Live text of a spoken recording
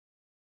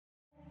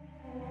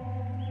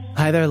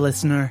Hi there,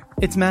 listener.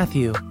 It's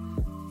Matthew.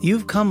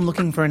 You've come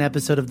looking for an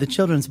episode of the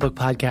Children's Book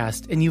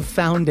Podcast, and you've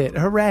found it.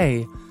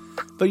 Hooray!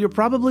 But you're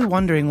probably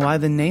wondering why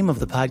the name of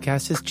the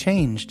podcast has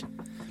changed.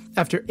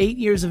 After 8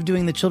 years of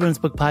doing the Children's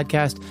Book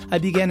Podcast, I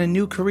began a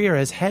new career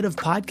as head of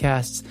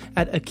podcasts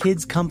at A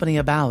Kids Company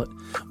About,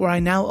 where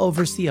I now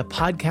oversee a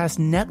podcast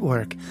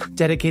network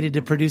dedicated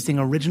to producing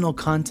original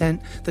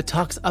content that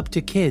talks up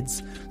to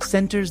kids,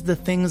 centers the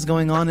things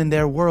going on in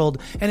their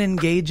world, and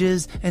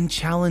engages and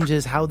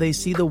challenges how they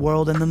see the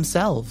world and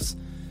themselves.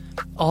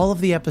 All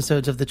of the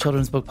episodes of the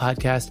Children's Book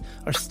Podcast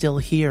are still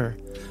here.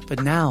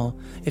 But now,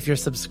 if you're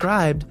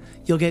subscribed,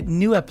 you'll get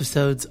new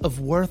episodes of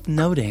Worth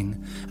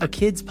Noting, a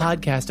kids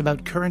podcast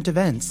about current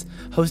events,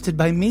 hosted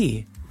by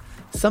me.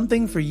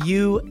 Something for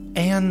you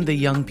and the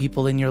young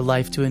people in your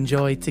life to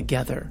enjoy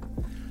together.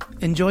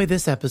 Enjoy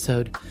this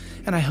episode,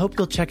 and I hope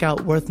you'll check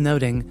out Worth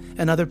Noting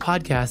and other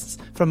podcasts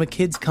from A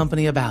Kids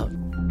Company About.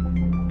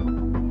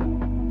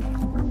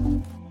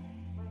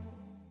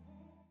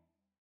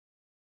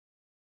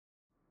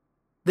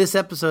 This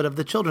episode of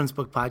the Children's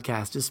Book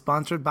Podcast is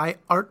sponsored by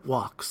Art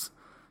Walks,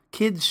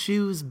 kids'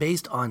 shoes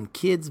based on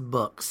kids'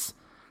 books.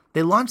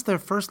 They launched their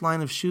first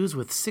line of shoes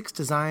with 6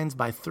 designs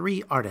by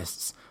 3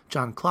 artists,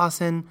 John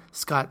Clausen,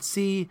 Scott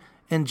C.,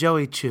 and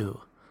Joey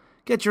Chu.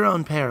 Get your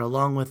own pair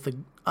along with the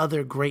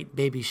other great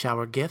baby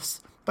shower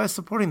gifts by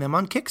supporting them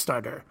on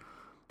Kickstarter.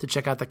 To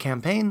check out the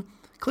campaign,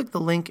 click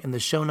the link in the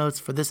show notes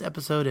for this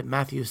episode at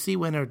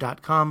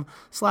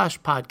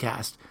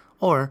matthewcwinner.com/podcast.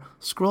 Or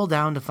scroll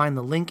down to find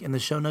the link in the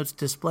show notes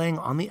displaying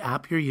on the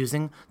app you're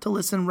using to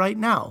listen right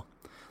now.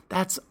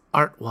 That's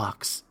Art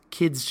Walks,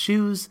 kids'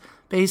 shoes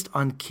based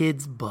on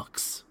kids'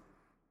 books.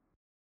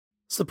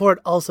 Support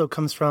also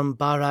comes from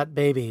Bharat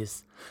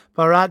Babies.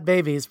 Bharat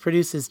Babies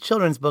produces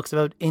children's books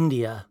about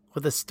India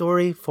with a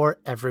story for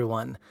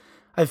everyone.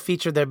 I've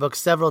featured their books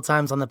several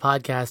times on the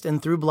podcast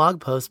and through blog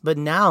posts, but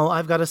now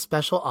I've got a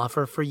special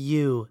offer for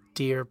you,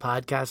 dear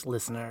podcast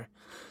listener.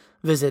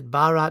 Visit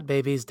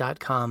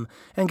bharatbabies.com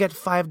and get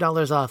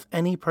 $5 off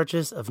any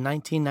purchase of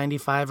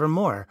 $19.95 or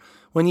more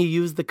when you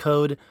use the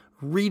code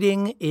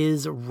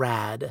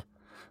READINGISRAD.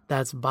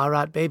 That's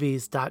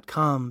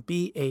bharatbabies.com,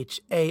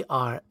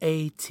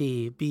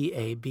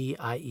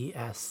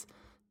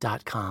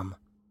 BHARATBABIES.com.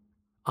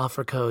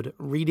 Offer code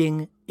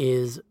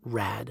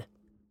READINGISRAD.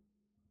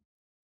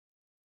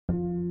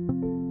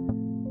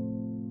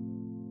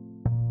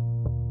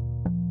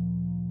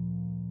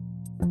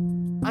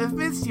 I've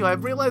missed you.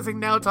 I'm realizing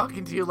now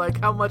talking to you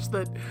how much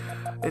that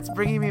it's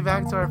bringing me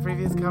back to our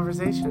previous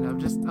conversation. I'm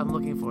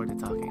looking forward to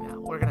talking now.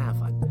 We're gonna have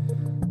fun.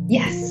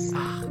 Yes,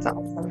 it's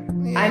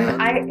awesome.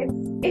 Yeah.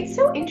 It's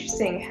so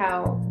interesting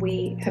how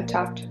we have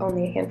talked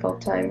only a handful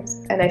of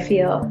times, and I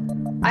feel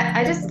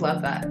I just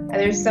love that.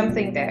 There's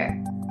something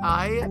there.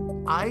 I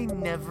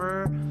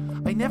never.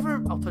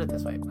 I'll put it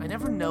this way. I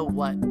never know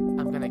what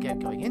I'm gonna get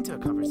going into a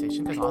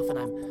conversation because often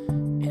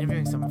I'm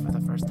interviewing someone for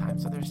the first time,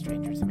 so they're a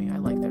stranger to me. I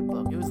like their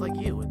book. It was like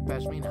you with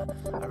Pashmina.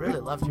 I really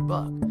loved your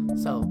book.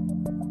 So,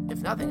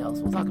 if nothing else,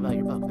 we'll talk about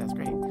your book. That's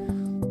great.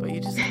 But you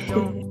just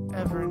don't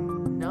ever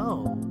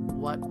know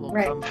what will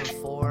come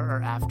before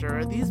or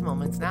after these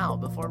moments now,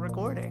 before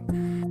recording.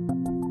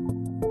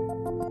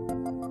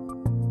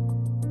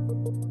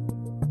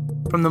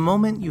 From the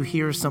moment you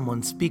hear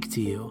someone speak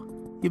to you,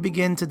 you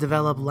begin to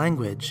develop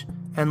language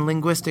and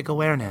linguistic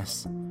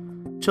awareness.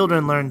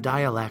 Children learn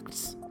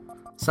dialects.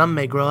 Some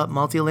may grow up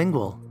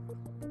multilingual,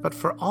 but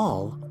for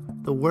all,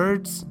 the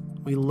words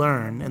we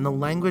learn and the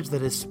language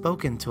that is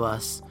spoken to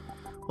us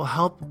will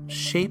help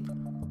shape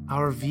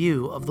our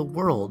view of the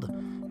world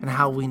and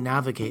how we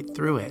navigate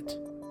through it.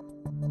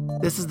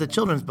 This is the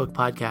Children's Book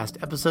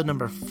Podcast, episode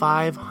number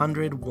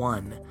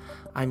 501.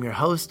 I'm your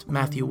host,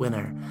 Matthew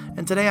Winner,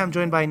 and today I'm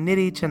joined by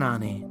Nidhi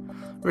Chinani,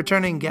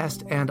 returning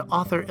guest and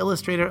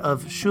author-illustrator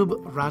of Shubh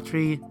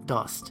Ratri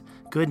Dost,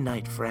 Good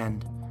Night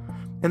Friend.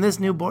 In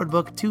this new board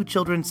book, 2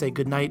 children say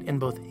goodnight in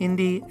both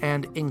Hindi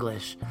and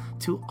English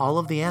to all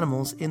of the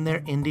animals in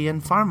their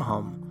Indian farm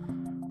home.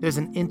 There's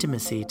an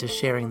intimacy to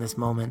sharing this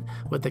moment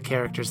with the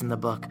characters in the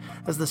book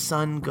as the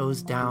sun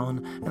goes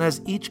down and as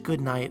each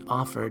goodnight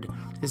offered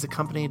is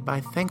accompanied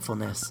by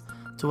thankfulness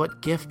to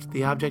what gift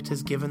the object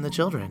has given the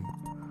children.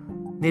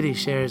 Nidhi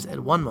shares at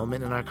one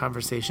moment in our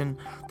conversation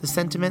the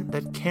sentiment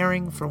that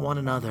caring for one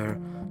another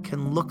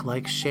can look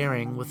like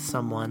sharing with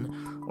someone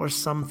or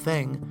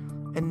something,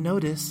 and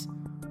notice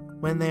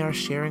when they are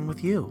sharing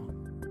with you.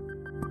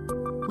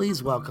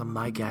 Please welcome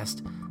my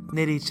guest,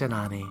 Nidhi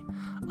Chinani,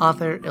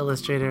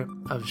 author-illustrator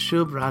of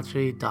Shubh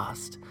Ratri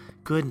Dost,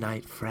 Good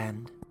Night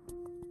Friend.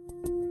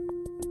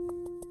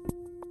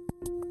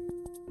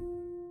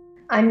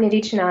 I'm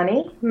Nidhi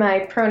Chinani. My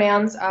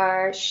pronouns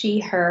are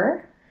she,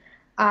 her.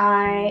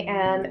 I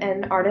am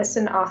an artist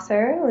and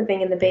author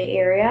living in the Bay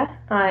Area.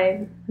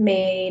 I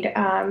made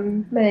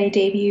my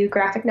debut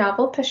graphic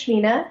novel,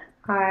 Pashmina.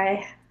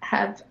 I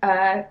have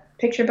a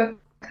picture book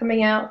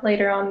coming out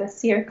later on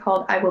this year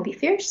called I Will Be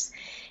Fierce.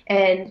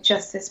 And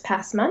just this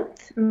past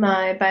month,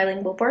 my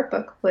bilingual board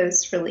book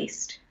was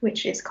released,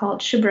 which is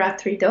called Shubh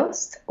Ratri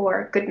Dost,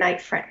 or Good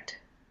Night Friend.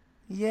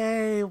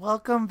 Yay!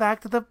 Welcome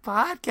back to the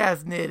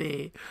podcast,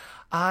 Nitty.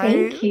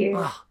 Thank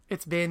you.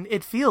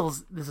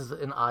 This is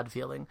an odd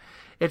feeling.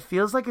 It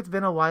feels like it's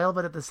been a while,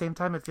 but at the same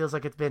time, it feels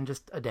like it's been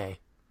just a day.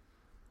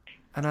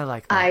 And I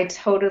like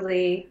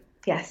that.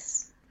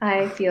 Yes,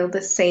 I feel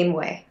the same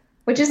way,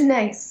 which is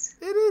nice.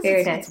 It is.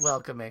 Very It's nice.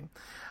 welcoming.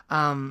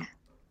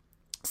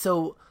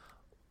 So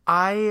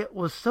I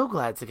was so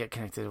glad to get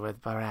connected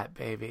with Bharat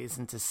Babies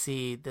and to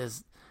see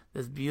this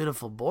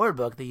beautiful board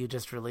book that you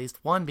just released.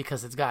 One,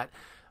 because it's got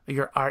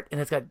your art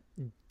and it's got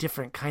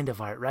different kind of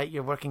art, right?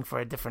 You're working for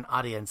a different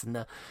audience and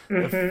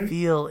the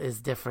feel is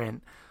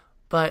different.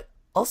 But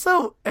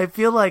also, I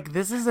feel like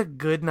this is a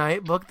good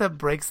night book that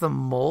breaks the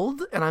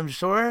mold, and I'm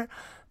sure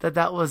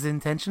that was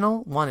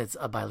intentional. One, it's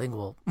a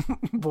bilingual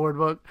board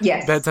book,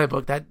 Yes. bedside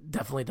book. That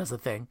definitely does a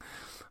thing.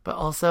 But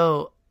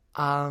also,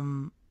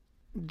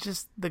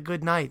 just the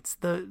good nights,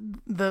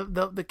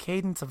 the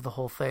cadence of the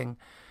whole thing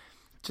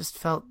just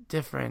felt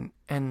different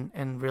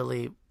and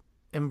really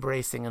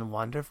embracing and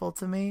wonderful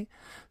to me.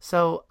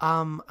 So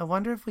I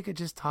wonder if we could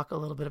just talk a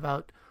little bit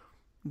about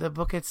the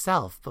book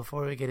itself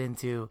before we get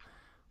into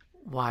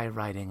why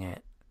writing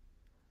it.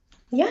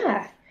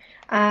 Yeah.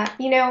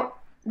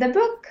 The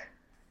book,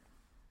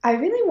 I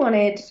really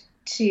wanted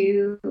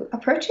to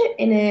approach it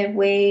in a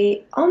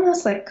way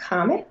almost like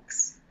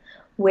comics,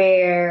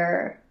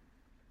 where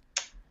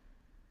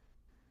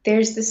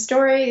there's the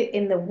story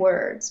in the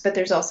words, but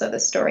there's also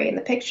the story in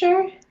the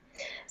picture.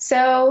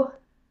 So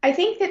I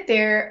think that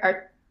there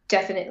are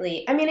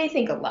definitely, I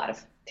think a lot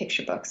of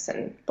picture books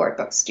and board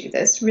books do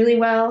this really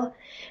well,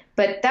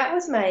 but that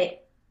was my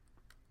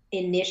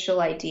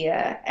initial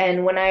idea.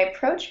 And when I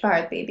approached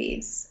Bharat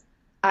Babies,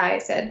 I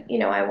said,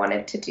 I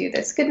wanted to do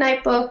this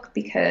goodnight book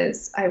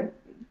because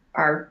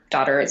our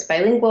daughter is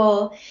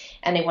bilingual,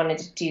 and I wanted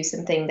to do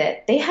something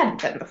that they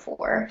hadn't done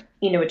before,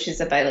 which is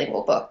a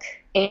bilingual book.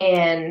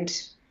 And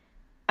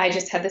I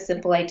just had the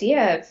simple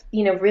idea of,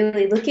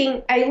 really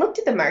I looked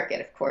at the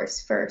market, of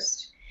course,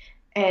 first,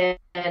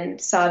 and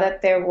saw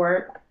that there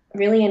weren't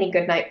really any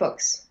goodnight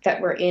books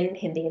that were in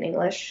Hindi and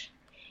English.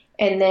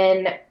 And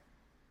then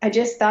I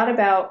just thought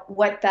about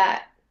what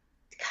that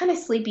kind of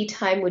sleepy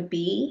time would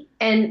be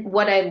and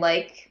what I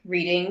like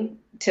reading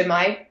to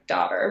my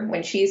daughter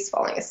when she's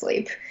falling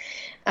asleep.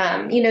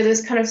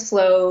 Those kind of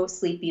slow,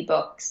 sleepy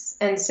books.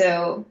 And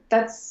so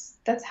that's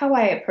how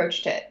I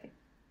approached it.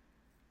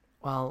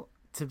 Well,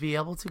 to be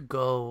able to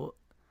go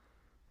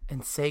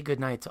and say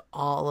goodnight to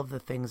all of the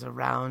things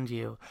around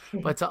you,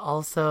 but to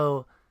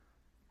also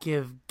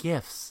give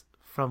gifts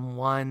from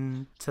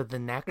one to the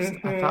next,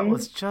 I thought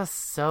was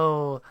just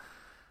so...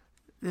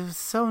 It was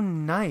so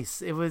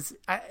nice.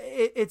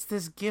 It's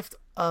this gift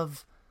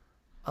of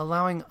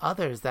allowing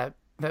others that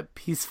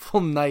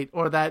peaceful night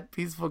or that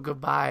peaceful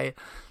goodbye,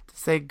 to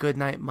say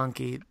goodnight,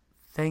 monkey,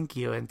 thank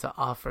you, and to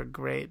offer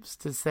grapes,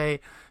 to say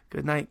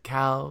goodnight,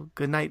 cow,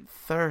 goodnight,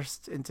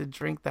 thirst, and to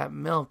drink that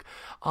milk.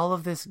 All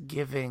of this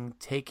giving,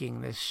 taking,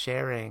 this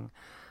sharing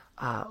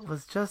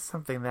was just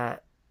something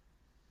that,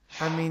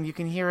 you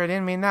can hear it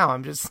in me now.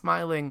 I'm just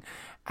smiling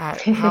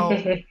at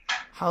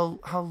how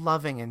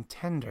loving and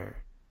tender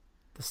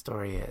the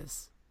story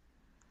is.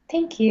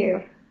 Thank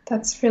you.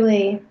 That's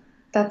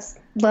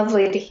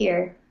lovely to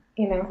hear.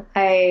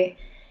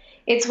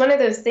 It's one of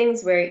those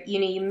things where,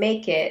 you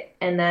make it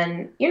and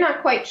then you're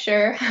not quite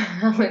sure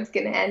how it's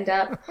going to end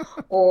up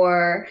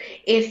or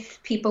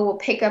if people will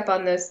pick up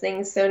on those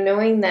things. So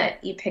knowing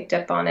that you picked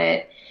up on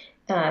it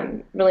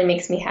really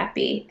makes me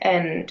happy.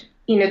 And,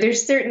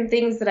 there's certain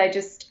things that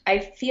I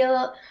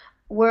feel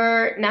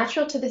were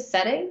natural to the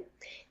setting.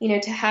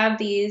 To have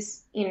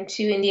these,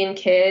 two Indian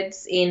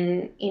kids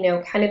in,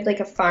 kind of like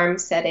a farm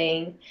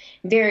setting,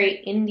 very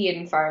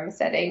Indian farm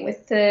setting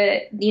with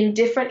the,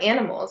 different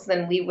animals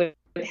than we would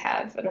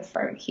have on a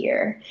farm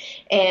here.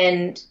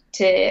 And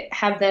to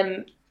have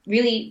them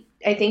really,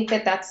 I think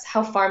that that's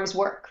how farms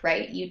work,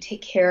 right? You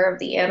take care of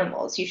the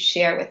animals, you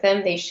share with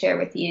them, they share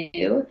with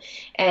you.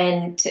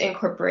 And to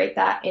incorporate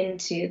that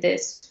into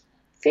this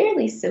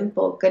fairly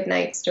simple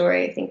goodnight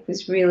story, I think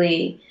was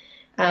really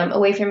a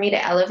way for me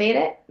to elevate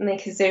it,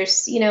 because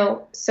there's,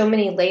 so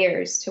many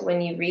layers to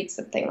when you read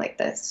something like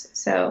this.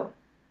 So,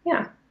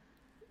 yeah.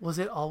 Was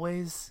it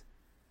always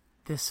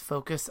this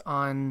focus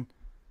on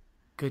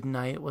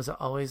goodnight? Was it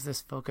always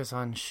this focus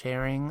on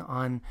sharing?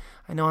 I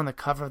know on the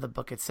cover of the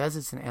book it says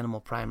it's an animal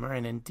primer,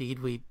 and indeed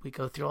we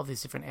go through all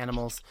these different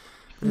animals.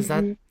 But is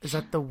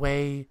that the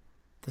way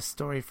the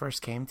story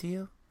first came to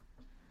you?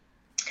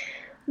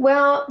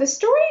 Well, the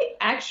story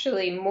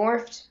actually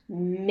morphed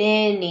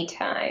many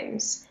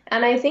times.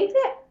 And I think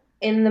that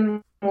in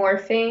the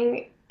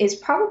morphing is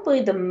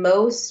probably the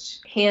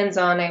most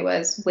hands-on I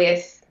was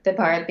with the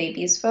Bharat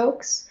Babies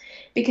folks.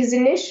 Because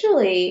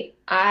initially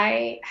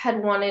I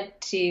had wanted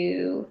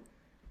to,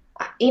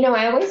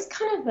 I always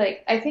kind of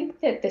I think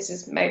that this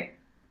is my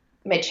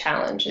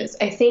challenge is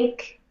I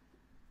think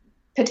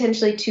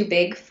potentially too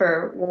big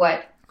for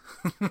what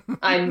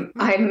I'm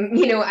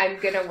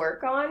gonna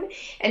work on.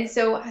 And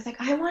so I was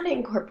like, I want to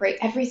incorporate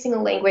every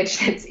single language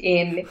that's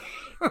in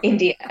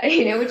India,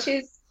 which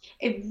is,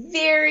 a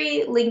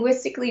very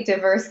linguistically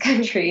diverse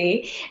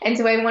country. And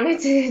so I wanted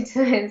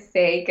to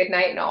say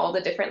goodnight in all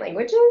the different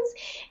languages.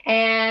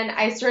 And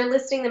I started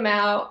listing them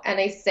out and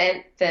I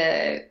sent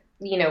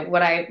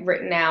what I've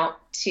written out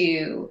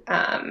to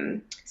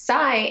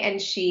Sai,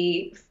 and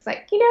she was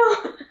like,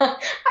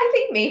 I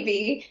think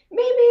maybe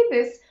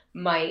this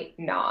might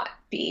not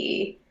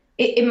be,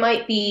 it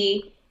might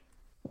be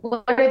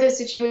one of those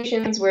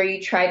situations where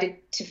you try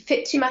to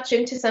fit too much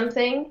into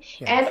something.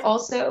 Yes. And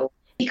also,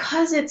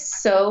 because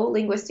it's so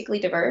linguistically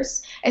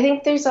diverse, I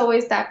think there's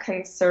always that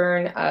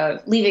concern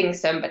of leaving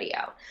somebody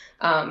out.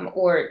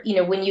 Or,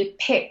 when you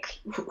pick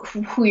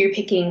who you're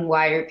picking,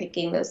 why you're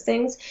picking those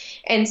things.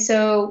 And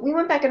so we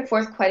went back and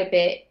forth quite a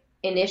bit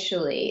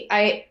initially.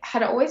 I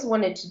had always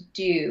wanted to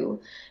do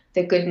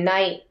the Good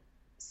Night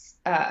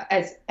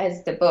as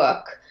the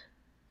book.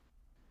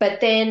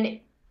 But then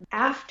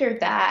after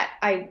that,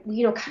 I,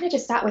 kind of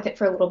just sat with it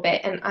for a little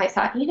bit and I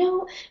thought,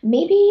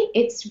 maybe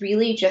it's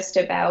really just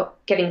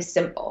about getting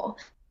simple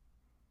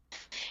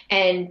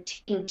and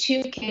taking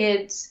two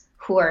kids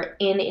who are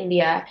in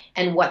India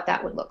and what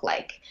that would look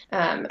like.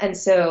 And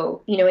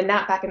so, in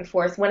that back and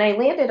forth, when I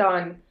landed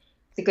on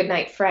The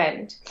Goodnight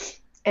Friend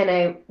and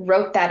I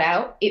wrote that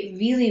out, it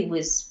really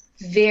was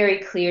very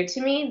clear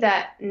to me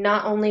that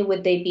not only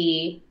would they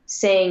be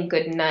saying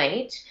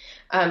goodnight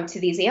to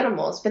these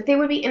animals, but they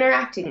would be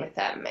interacting with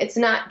them. It's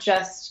not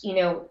just,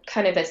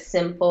 kind of a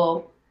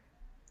simple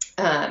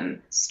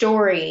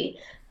story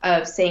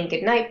of saying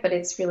goodnight, but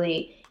it's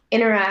really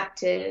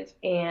interactive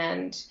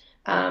and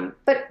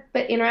but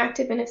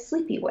interactive in a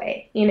sleepy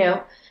way,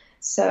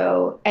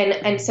 So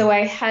so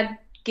I had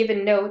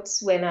given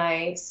notes when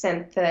I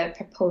sent the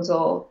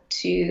proposal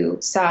to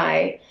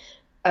Sai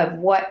of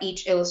what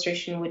each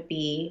illustration would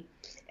be,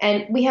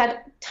 and we had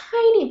a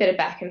tiny bit of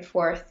back and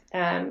forth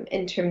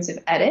in terms of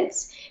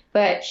edits,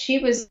 but she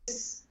was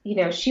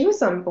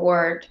on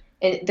board,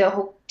 and the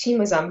whole team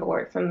was on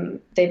board from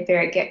the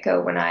very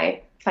get-go when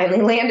I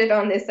finally landed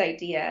on this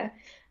idea,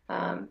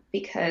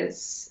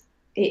 because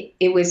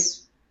it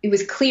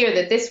was clear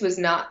that this was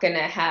not going to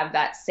have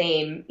that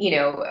same,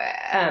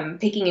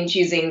 picking and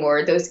choosing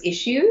or those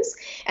issues.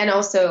 And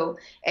also,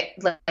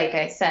 like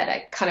I said,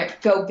 I kind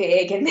of go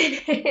big and then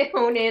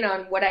hone in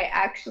on what I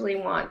actually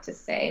want to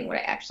say and what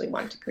I actually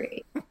want to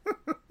create.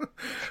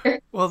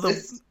 Well,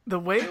 the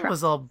way it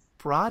was all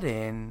brought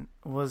in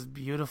was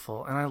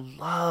beautiful. And I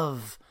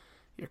love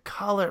your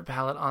color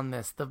palette on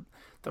this.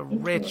 The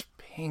rich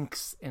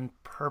pinks and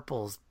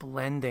purples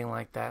blending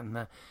like that, and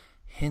the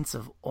hints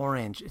of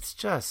orange. It's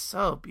just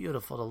so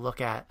beautiful to look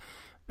at,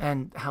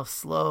 and how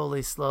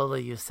slowly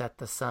you set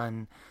the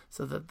sun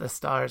so that the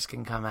stars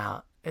can come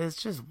out.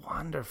 It's just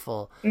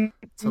wonderful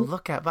to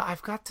look at. But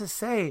I've got to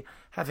say,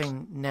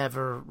 having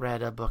never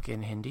read a book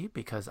in Hindi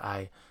because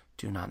I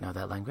do not know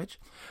that language,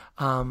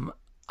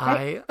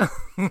 I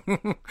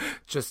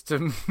just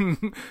to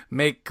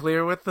make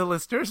clear with the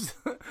listeners,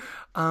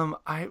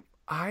 I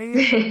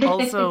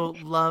also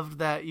loved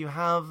that you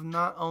have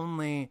not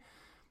only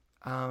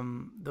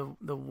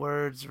the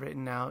words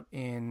written out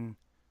in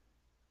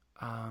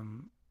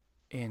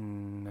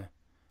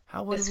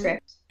how was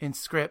script. In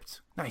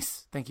script.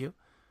 Nice, thank you.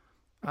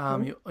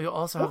 You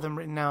also have them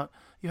written out.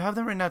 You have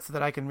them written out so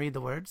that I can read the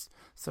words,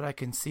 so that I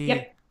can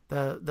see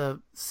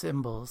the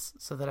symbols,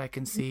 so that I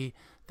can see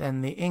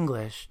then the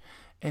English.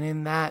 And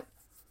in that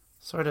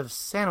sort of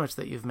sandwich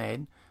that you've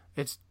made,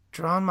 it's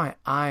drawn my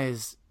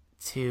eyes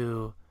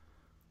to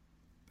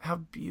how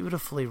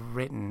beautifully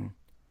written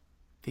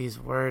these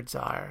words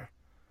are.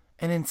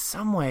 And in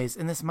some ways,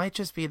 and this might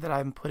just be that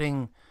I'm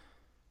putting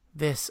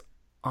this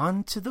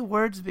onto the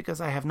words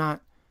because I'm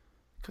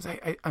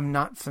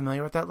not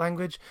familiar with that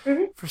language.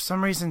 For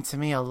some reason, to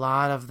me, a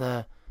lot of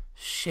the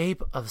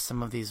shape of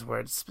some of these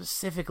words,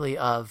 specifically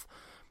of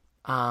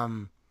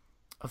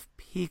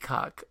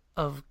peacock,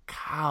 of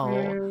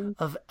cow,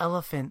 of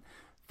elephant,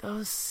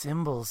 those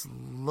symbols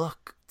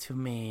look to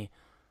me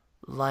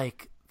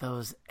like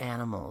those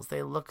animals.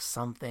 They look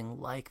something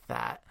like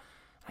that.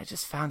 I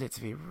just found it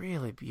to be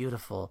really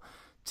beautiful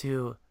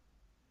to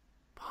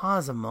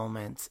pause a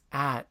moment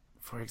at,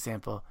 for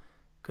example,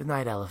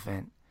 Goodnight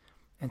Elephant,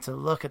 and to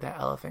look at that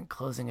elephant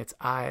closing its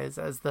eyes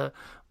as the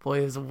boy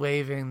is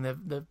waving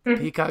the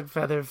peacock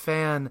feather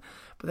fan,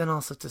 but then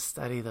also to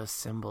study those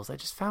symbols. I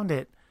just found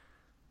it,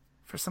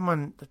 for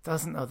someone that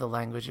doesn't know the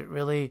language, it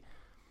really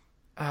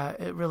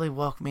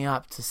woke me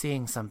up to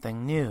seeing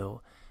something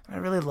new. And I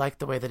really liked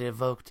the way that it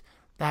evoked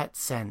that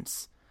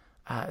sense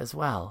as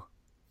well.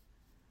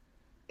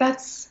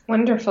 That's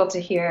wonderful to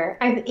hear.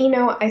 I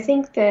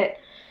think that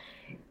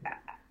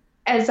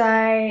as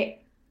I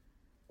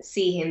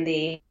see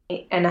Hindi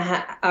and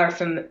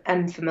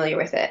I'm familiar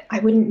with it, I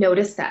wouldn't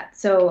notice that.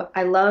 So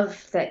I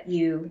love that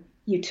you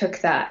took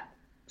that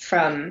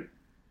from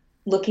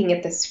looking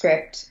at the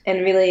script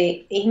and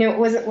really, it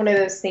wasn't one of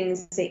those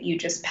things that you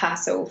just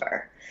pass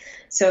over.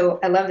 So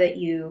I love that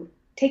you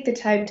take the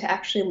time to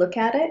actually look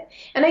at it.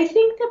 And I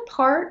think that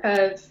part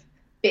of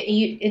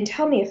and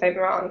tell me if I'm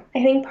wrong,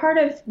 I think part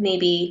of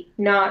maybe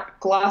not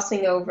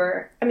glossing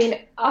over, I mean,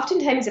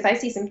 oftentimes if I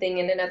see something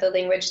in another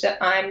language that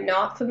I'm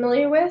not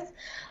familiar with,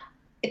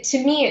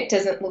 to me it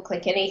doesn't look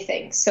like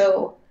anything.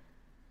 So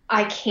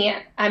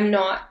I'm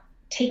not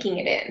taking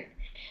it in.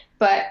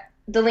 But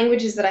the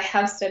languages that I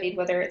have studied,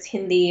 whether it's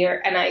Hindi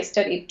and I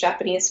studied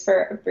Japanese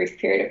for a brief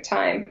period of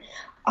time,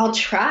 I'll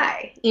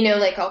try,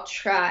 like I'll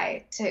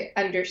try to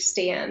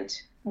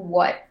understand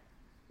what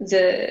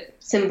the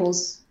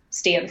symbols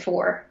stand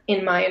for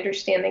in my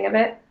understanding of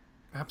it.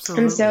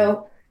 Absolutely. And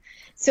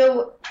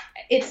so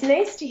it's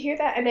nice to hear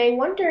that. And I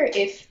wonder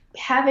if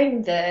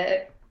having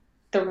the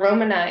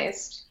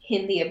Romanized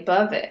Hindi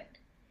above it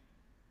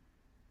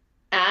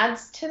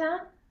adds to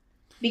that,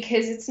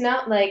 because it's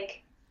not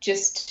like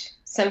just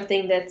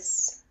something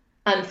that's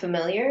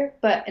unfamiliar,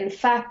 but in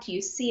fact, you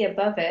see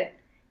above it,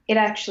 it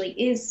actually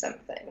is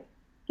something.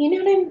 You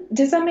know what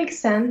does that make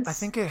sense? I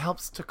think it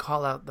helps to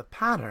call out the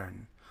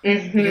pattern.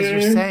 Mm-hmm. Because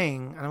you're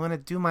saying, and I'm going to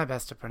do my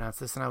best to pronounce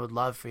this, and I would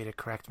love for you to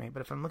correct me, but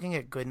if I'm looking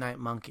at Goodnight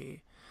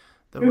Monkey,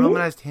 the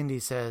Romanized Hindi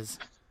says,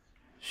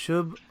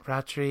 Shubh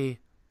Ratri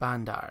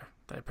Bandar.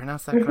 Did I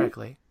pronounce that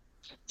correctly?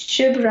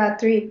 Shubh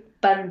Ratri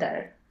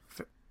Bandar.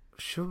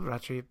 Shubh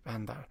Ratri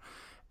Bandar.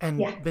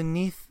 And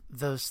beneath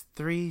those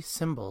three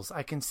symbols,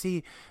 I can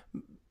see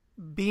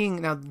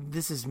now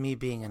this is me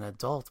being an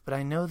adult, but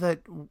I know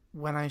that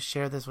when I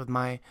share this with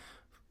my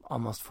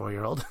almost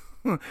 4-year-old,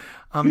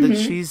 that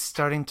she's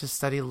starting to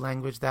study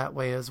language that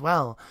way as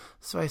well.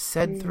 So I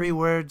said 3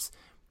 words,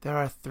 there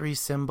are 3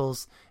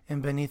 symbols,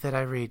 and beneath it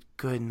I read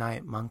Good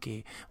Night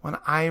Monkey. When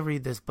I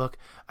read this book,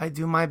 I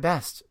do my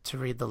best to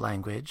read the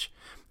language,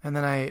 and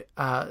then I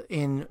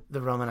in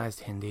the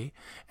Romanized Hindi,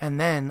 and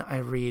then I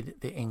read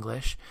the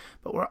English,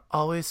 but we're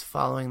always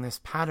following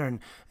this pattern.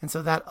 And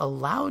so that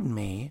allowed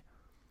me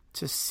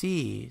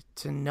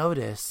to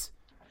notice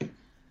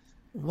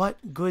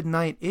what good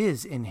night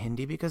is in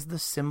Hindi, because the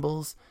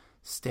symbols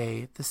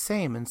stay the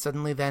same. And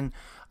suddenly then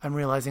I'm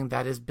realizing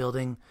that is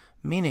building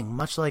meaning,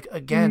 much like,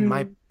 again,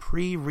 my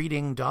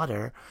pre-reading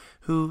daughter,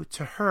 who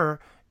to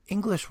her,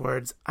 English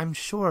words, I'm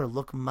sure,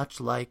 look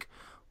much like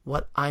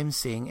what I'm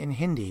seeing in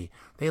Hindi.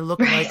 They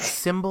look like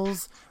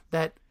symbols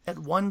that at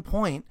one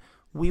point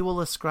we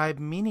will ascribe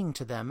meaning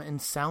to them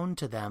and sound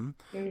to them.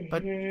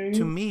 But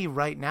to me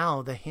right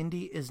now, the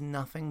Hindi is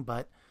nothing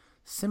but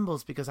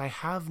symbols, because I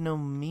have no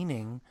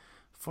meaning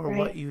for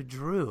what you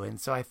drew. And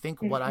so I think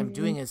what I'm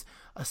doing is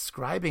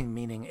ascribing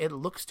meaning. It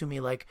looks to me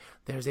like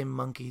there's a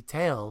monkey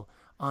tail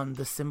on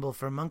the symbol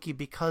for monkey,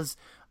 because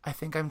I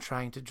think I'm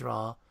trying to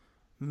draw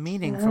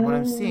meaning from what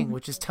I'm seeing,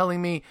 which is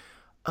telling me,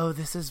 oh,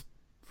 this is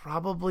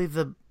probably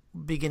the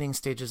beginning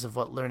stages of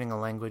what learning a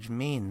language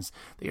means,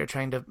 that you're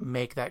trying to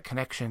make that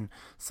connection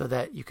so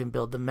that you can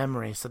build the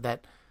memory, so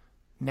that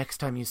next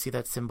time you see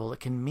that symbol, it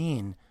can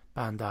mean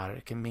bandar,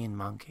 it can mean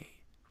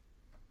monkey.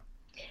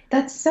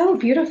 That's so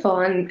beautiful.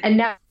 And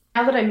now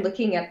that I'm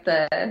looking at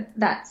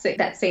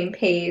that same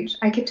page,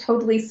 I could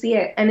totally see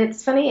it. And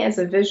it's funny, as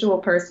a visual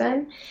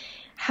person,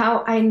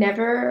 how I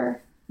never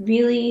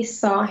really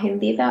saw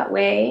Hindi that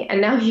way,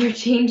 and now you're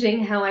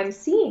changing how I'm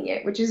seeing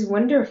it, which is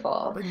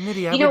wonderful. But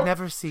Nidhi, I would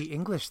never see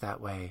English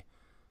that way,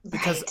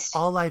 because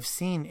all I've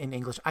seen in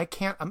English,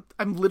 I'm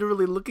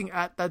literally looking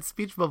at that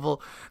speech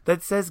bubble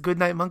that says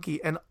Goodnight Monkey,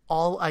 and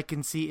all I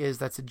can see is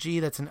that's a G,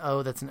 that's an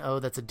O, that's an O,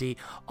 that's a D.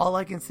 All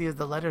I can see is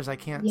the letters. I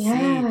can't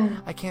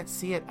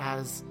see it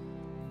as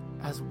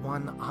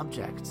one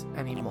object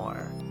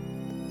anymore.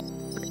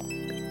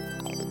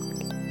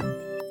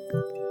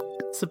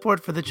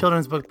 Support for the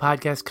Children's Book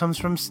Podcast comes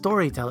from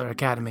Storyteller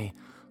Academy.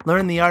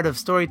 Learn the art of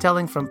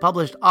storytelling from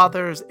published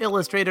authors,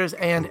 illustrators,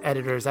 and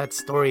editors at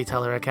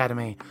Storyteller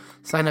Academy.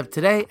 Sign up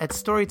today at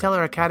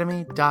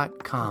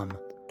storytelleracademy.com.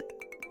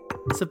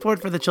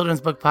 Support for the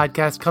Children's Book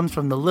Podcast comes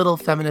from the Little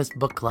Feminist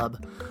Book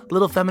Club.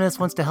 Little Feminist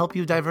wants to help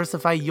you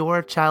diversify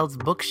your child's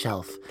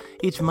bookshelf.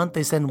 Each month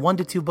they send 1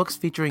 to 2 books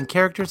featuring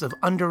characters of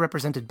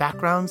underrepresented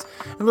backgrounds,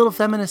 and Little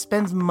Feminist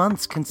spends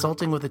months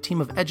consulting with a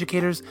team of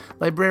educators,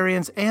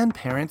 librarians, and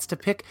parents to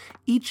pick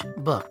each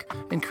book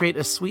and create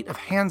a suite of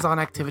hands-on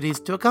activities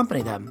to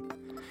accompany them.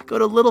 Go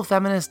to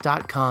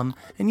littlefeminist.com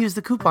and use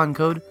the coupon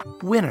code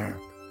WINNER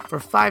for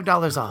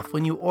 $5 off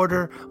when you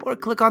order, or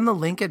click on the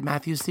link at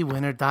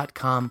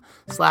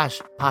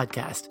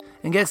matthewcwinner.com/podcast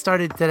and get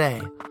started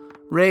today.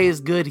 Raise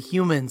good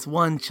humans,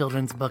 one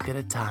children's book at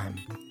a time.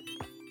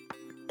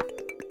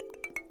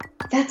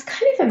 That's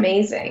kind of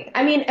amazing.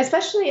 I mean,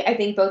 especially I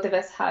think both of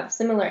us have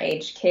similar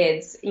age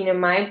kids.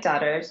 My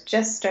daughter's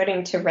just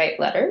starting to write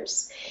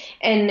letters,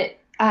 and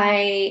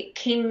I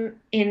came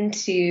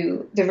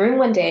into the room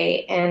one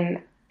day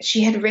and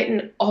she had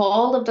written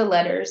all of the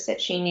letters that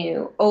she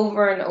knew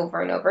over and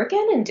over and over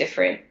again in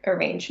different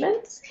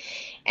arrangements.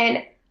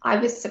 And I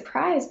was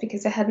surprised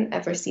because I hadn't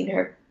ever seen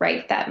her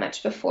write that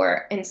much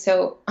before. And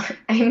so I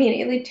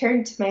immediately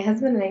turned to my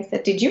husband and I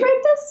said, "Did you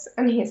write this?"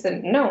 And he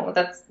said, "No,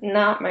 that's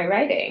not my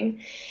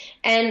writing."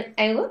 And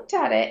I looked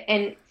at it,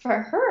 and for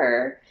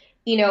her,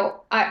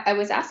 I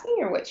was asking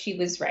her what she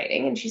was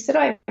writing, and she said, "Oh,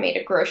 I made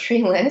a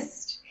grocery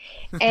list."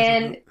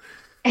 And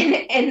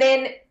And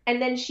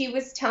then she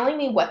was telling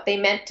me what they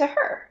meant to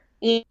her,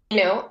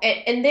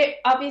 and they're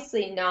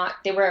obviously not,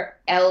 they were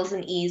L's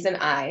and E's and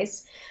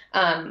I's,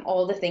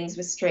 all the things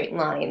with straight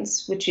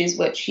lines, which is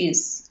what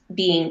she's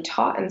being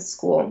taught in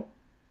school.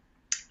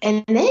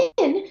 And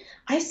then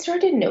I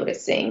started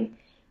noticing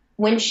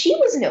when she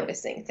was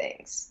noticing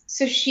things.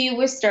 So she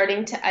was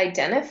starting to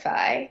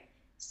identify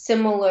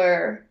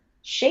similar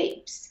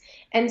shapes.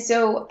 And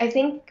so I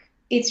think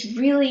it's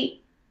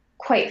really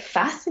quite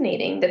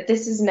fascinating that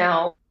this is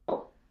now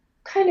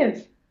kind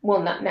of,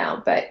 well, not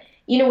now, but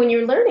when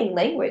you're learning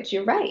language,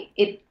 you're right.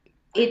 It's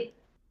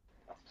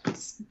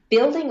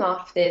building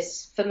off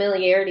this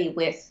familiarity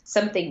with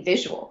something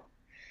visual.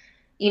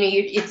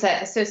 It's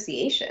an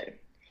association.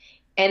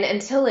 And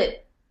until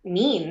it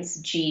means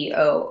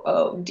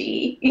GOOD,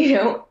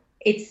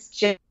 it's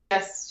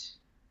just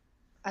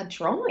a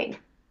drawing,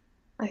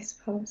 I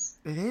suppose.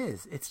 It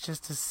is. It's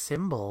just a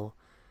symbol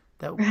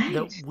that Right.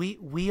 that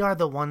we are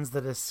the ones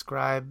that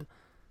ascribe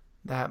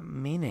that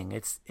meaning.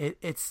 It's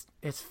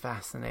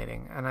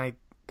fascinating, and I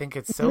think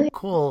it's so Really?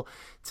 cool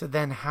to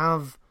then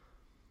have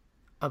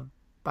a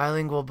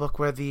bilingual book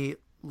where the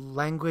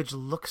language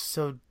looks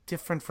so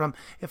different from,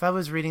 if I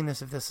was reading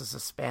this, if this is a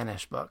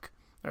Spanish book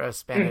or a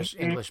Spanish Mhm.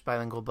 English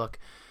bilingual book,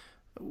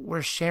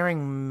 we're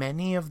sharing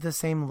many of the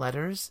same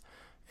letters,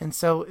 and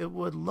so it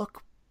would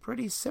look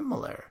pretty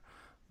similar.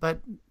 But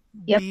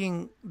Yep.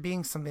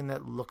 being something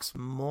that looks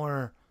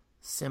more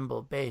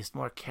symbol based,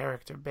 more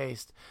character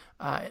based,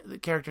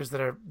 characters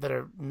that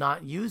are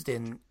not used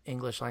in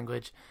English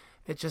language,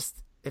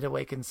 it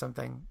awakens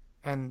something,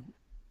 and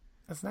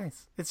that's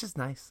nice. It's just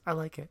nice. I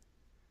like it.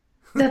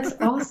 That's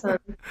awesome.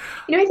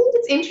 I think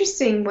it's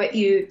interesting what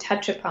you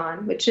touch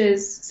upon, which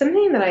is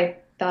something that I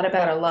thought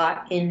about a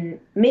lot in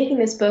making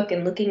this book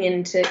and looking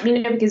into,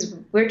 because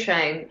we were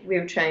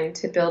trying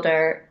to build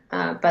our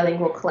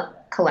bilingual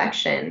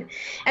collection.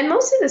 And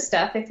most of the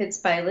stuff, if it's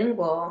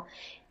bilingual,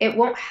 it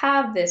won't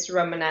have this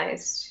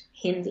Romanized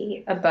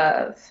Hindi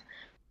above.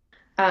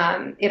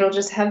 It'll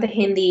just have the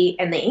Hindi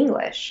and the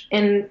English.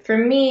 And for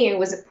me, it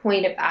was a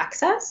point of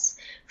access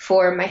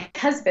for my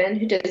husband,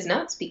 who does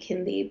not speak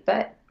Hindi,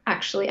 but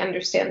actually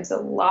understands a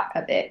lot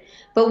of it,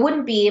 but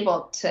wouldn't be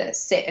able to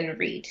sit and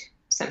read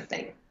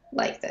something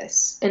like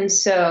this. And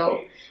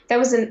so that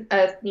was an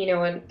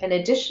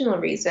additional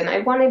reason. I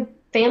wanted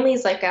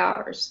families like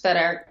ours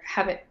that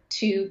have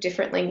two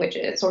different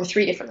languages or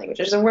three different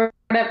languages or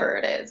whatever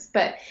it is,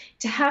 but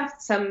to have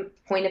some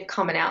point of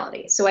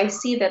commonality. So I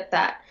see that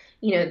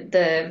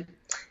the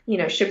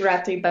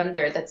Shivratri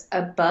Bandar that's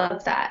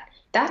above that,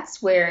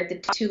 that's where the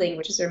two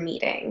languages are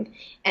meeting.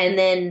 And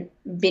then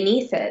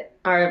beneath it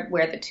are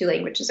where the two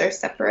languages are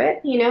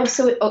separate,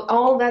 so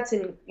all that's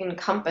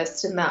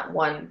encompassed in that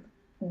one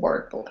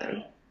word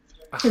balloon.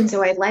 And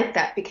so I like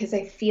that because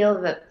I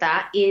feel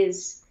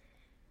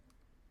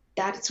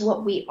that's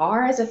what we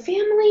are as a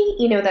family,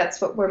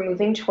 that's what we're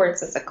moving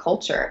towards as a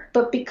culture.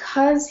 But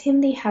because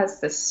Hindi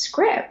has the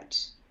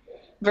script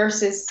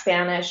versus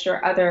Spanish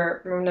or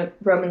other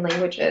Roman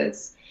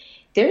languages,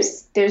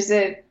 there's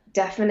a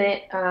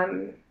definite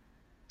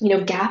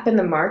gap in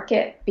the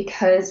market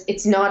because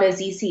it's not as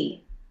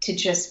easy to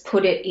just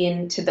put it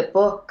into the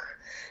book.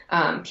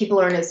 People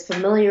aren't as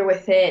familiar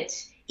with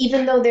it,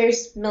 even though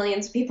there's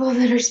millions of people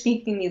that are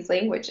speaking these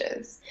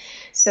languages.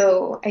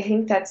 So I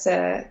think that's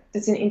an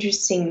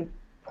interesting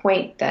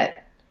point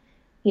that,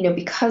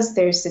 because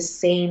there's the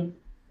same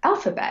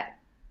alphabet,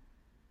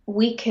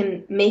 we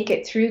can make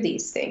it through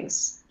these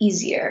things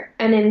easier.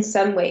 And in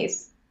some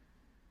ways,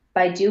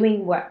 by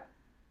doing what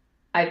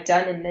I've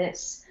done in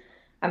this,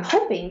 I'm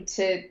hoping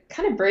to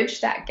kind of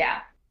bridge that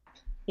gap,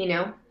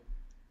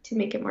 to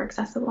make it more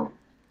accessible.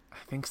 I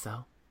think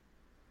so.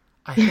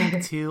 I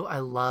think too. I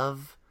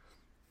love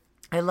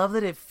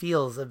that it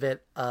feels a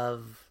bit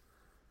of,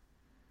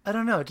 I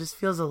don't know, it just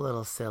feels a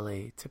little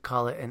silly to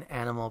call it an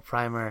animal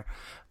primer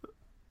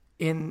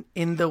in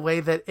the way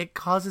that it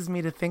causes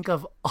me to think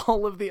of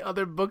all of the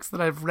other books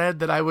that I've read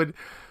that I would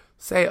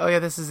say, oh yeah,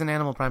 this is an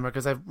animal primer,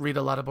 because I read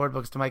a lot of board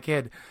books to my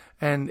kid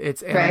and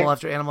it's animal Right.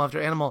 after animal after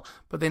animal,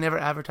 but they never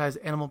advertise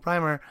animal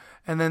primer.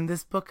 And then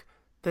this book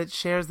that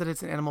shares that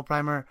it's an animal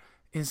primer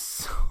is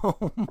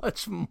so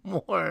much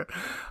more.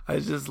 I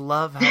just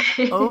love how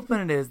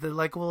open it is. That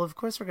like, well, of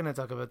course we're going to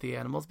talk about the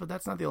animals, but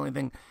that's not the only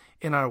thing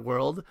in our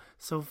world.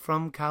 So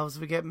from cows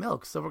we get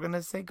milk. So we're going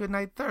to say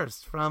goodnight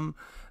thirst. From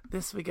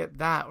this we get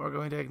that. We're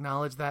going to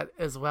acknowledge that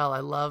as well. I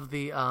love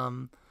the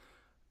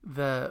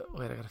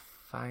wait, I gotta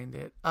find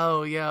it.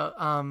 Oh yeah,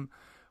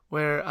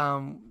 where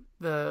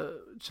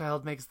the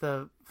child makes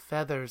the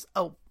feathers.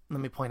 Oh, let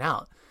me point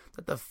out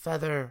that the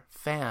feather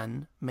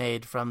fan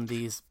made from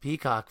these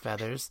peacock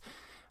feathers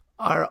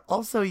are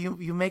also,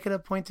 you make it a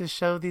point to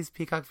show these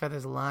peacock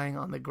feathers lying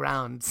on the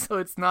ground, so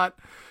it's not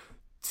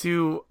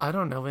to, I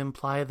don't know,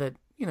 imply that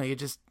you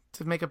just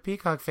to make a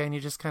peacock fan,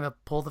 you just kind of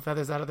pull the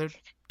feathers out of their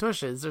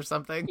tushes or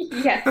something.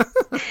 Yes.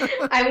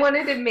 I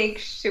wanted to make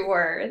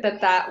sure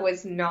that that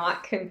was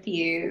not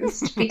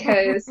confused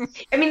because,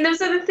 I mean, those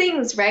are the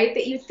things, right,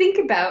 that you think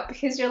about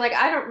because you're like,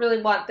 I don't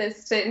really want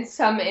this to, in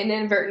some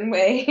inadvertent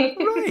way,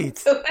 Right.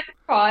 to like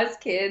cause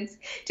kids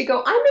to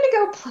go, I'm going to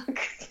go pluck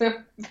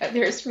some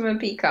feathers from a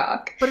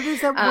peacock. But it is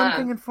that one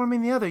thing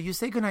informing the other. You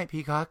say goodnight,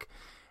 peacock,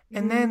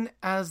 and Mm-hmm. then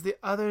as the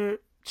other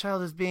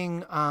child is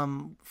being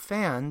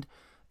fanned,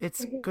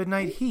 it's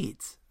goodnight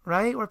heat,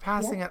 right? We're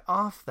passing Yep. it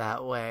off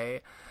that way.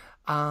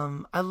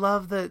 I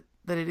love that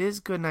it is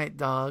goodnight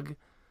dog,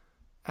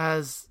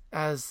 as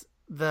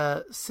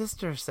the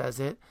sister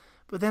says it,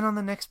 but then on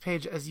the next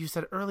page, as you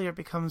said earlier, it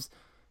becomes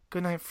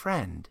goodnight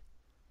friend.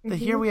 That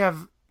here we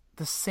have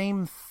the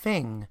same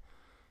thing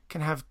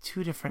can have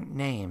two different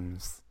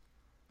names.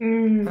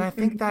 Mm-hmm. And I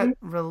think that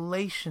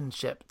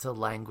relationship to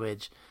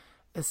language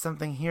is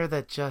something here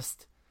that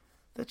just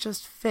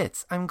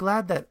fits. I'm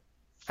glad that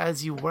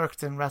as you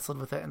worked and wrestled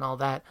with it and all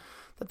that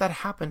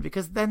happened,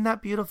 because then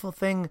that beautiful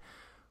thing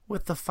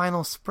with the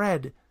final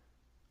spread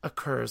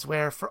occurs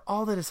where for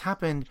all that has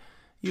happened,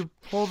 you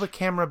pull the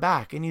camera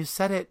back and you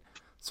set it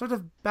sort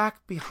of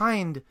back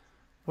behind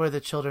where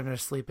the children are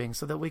sleeping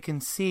so that we can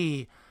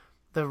see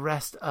the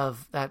rest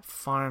of that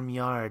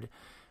farmyard.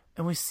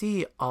 And we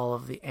see all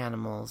of the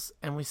animals,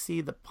 and we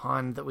see the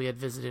pond that we had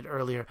visited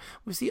earlier.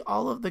 We see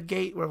all of the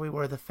gate where we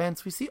were, the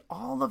fence. We see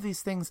all of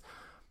these things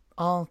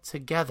all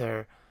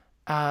together,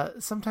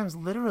 sometimes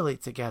literally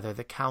together,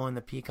 the cow and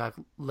the peacock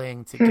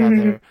laying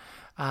together,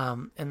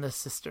 and the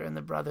sister and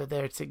the brother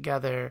there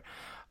together.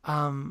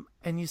 And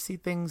you see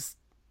things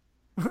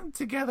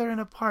together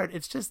and apart.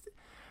 It's just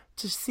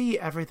to see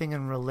everything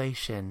in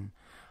relation.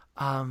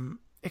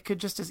 It could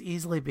just as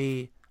easily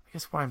be, I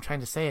guess why I'm trying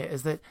to say it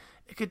is that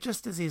it could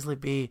just as easily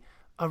be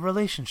a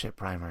relationship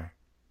primer.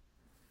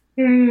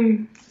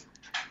 Mm,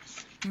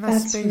 In that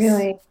that's space,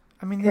 really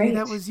I mean, maybe great.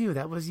 that was you.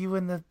 That was you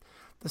in the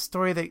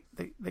story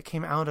that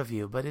came out of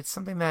you. But it's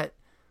something that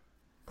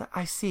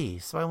I see.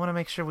 So I want to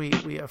make sure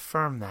we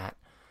affirm that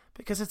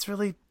because it's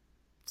really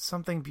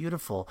something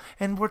beautiful.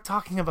 And we're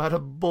talking about a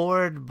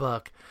board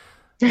book.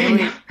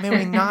 May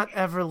we not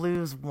ever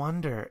lose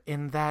wonder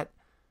in that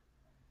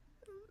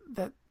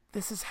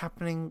this is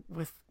happening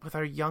with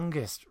our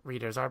youngest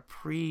readers, our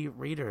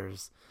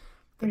pre-readers,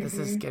 that this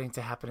is getting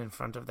to happen in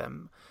front of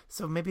them.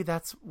 So maybe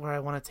that's where I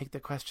want to take the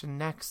question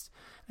next.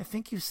 I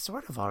think you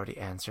sort of already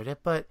answered it,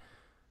 but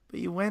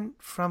you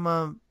went from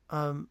a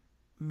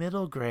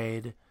middle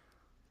grade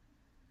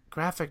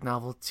graphic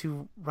novel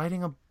to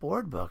writing a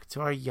board book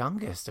to our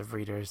youngest of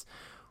readers.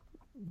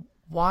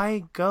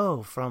 Why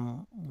go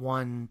from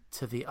one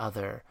to the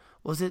other?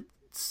 Was it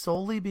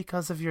solely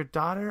because of your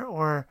daughter,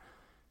 or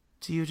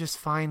do you just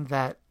find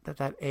that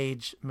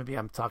age, maybe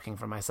I'm talking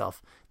for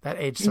myself, that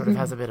age sort of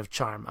has a bit of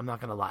charm? I'm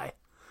not going to lie.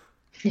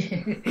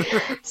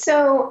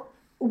 So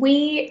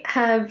we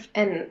have,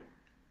 and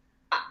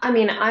I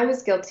mean, I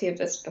was guilty of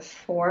this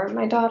before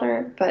my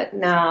daughter, but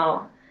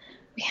now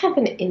we have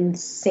an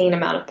insane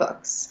amount of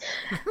books.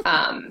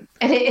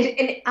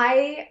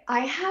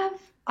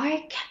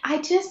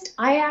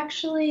 I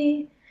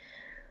actually,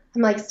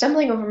 I'm like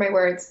stumbling over my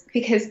words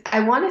because I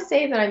want to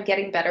say that I'm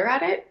getting better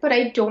at it, but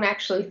I don't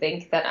actually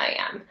think that I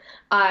am.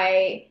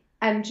 I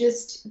am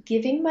just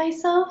giving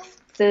myself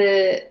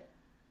the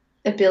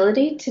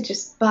ability to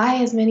just buy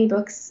as many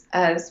books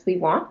as we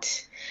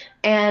want.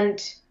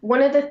 And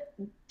one of the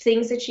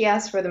things that she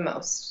asks for the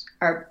most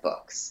are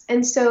books.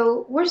 And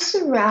so we're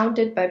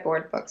surrounded by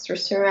board books. We're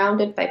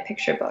surrounded by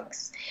picture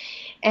books.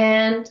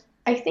 And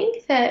I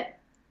think that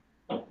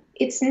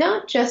it's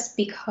not just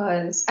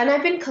because, and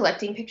I've been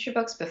collecting picture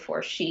books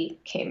before she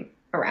came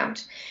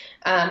around.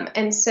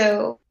 And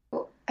so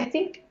I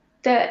think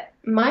that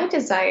my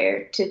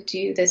desire to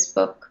do this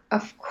book,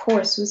 of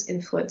course, was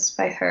influenced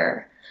by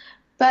her.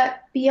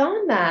 But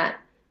beyond that,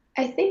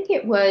 I think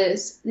it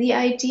was the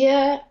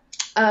idea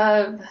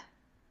of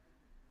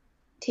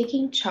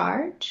taking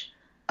charge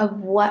of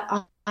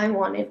what I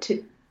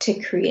wanted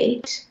to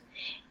create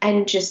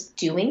and just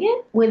doing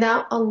it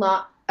without a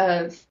lot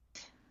of,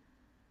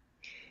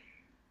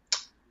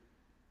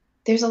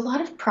 there's a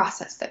lot of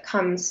process that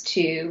comes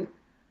to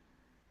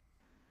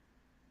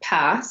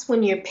pass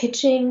when you're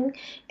pitching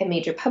a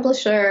major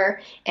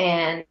publisher.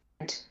 And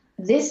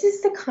this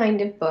is the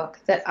kind of book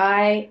that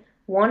I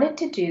wanted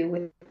to do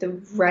with the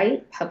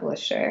right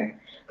publisher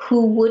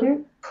who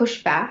wouldn't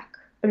push back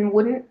and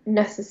wouldn't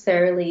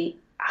necessarily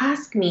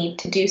ask me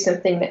to do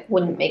something that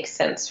wouldn't make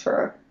sense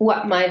for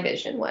what my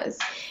vision was.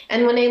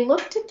 And when I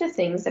looked at the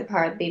things that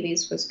Power of the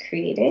Babies was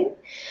creating,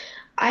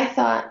 I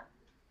thought,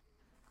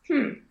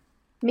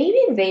 maybe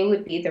they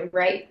would be the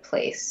right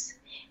place.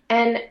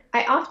 And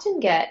I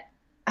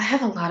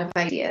have a lot of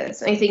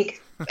ideas. I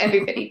think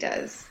everybody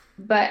does.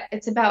 But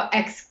it's about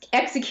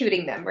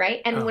executing them,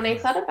 right? And when I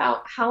thought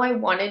about how I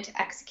wanted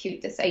to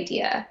execute this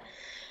idea,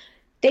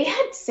 they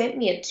had sent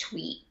me a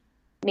tweet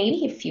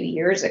maybe a few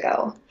years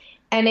ago.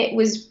 And it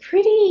was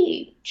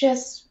pretty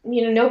just,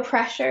 no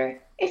pressure.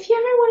 If you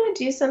ever want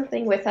to do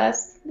something with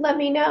us, let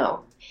me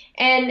know.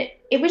 And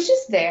it was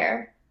just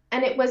there.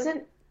 And it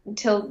wasn't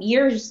until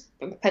years,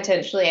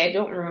 potentially, I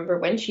don't remember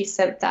when she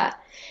sent that,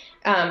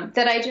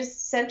 that I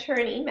just sent her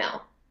an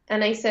email.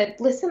 And I said,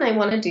 listen, I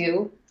want to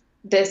do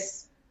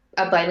this,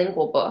 a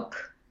bilingual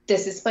book.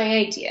 This is my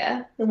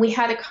idea. And we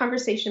had a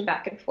conversation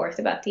back and forth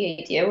about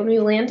the idea. When we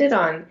landed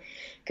on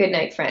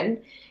Goodnight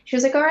Friend, she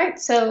was like, all right,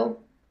 so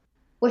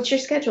what's your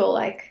schedule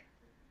like?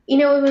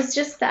 It was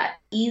just that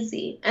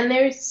easy. And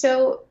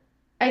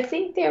I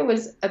think there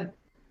was a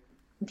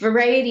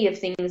variety of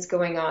things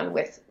going on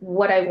with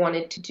what I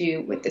wanted to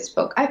do with this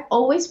book. I've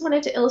always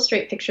wanted to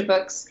illustrate picture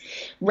books,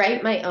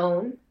 write my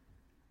own,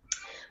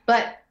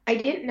 but I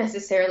didn't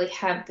necessarily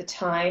have the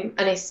time,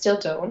 and I still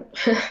don't,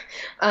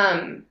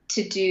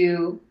 to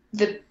do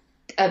the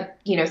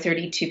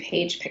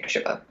 32-page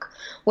picture book.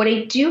 What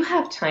I do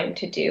have time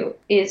to do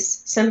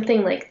is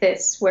something like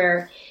this,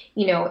 where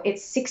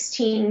it's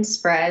 16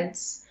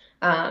 spreads,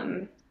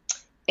 or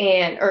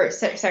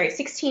sorry,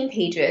 16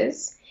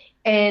 pages,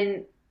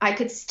 and I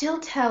could still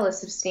tell a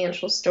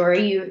substantial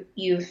story.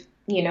 You've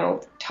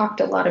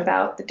talked a lot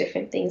about the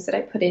different things that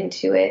I put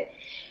into it,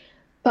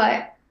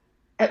 but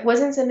it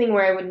wasn't something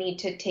where I would need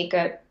to take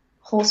a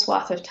whole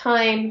swath of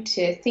time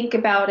to think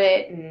about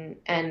it and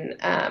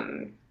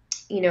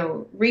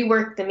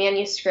rework the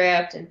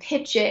manuscript and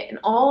pitch it and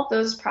all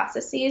those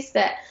processes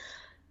that,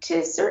 to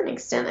a certain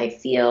extent, I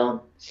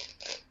feel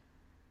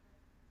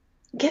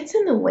gets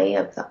in the way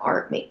of the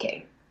art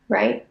making,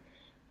 right?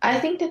 I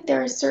think that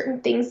there are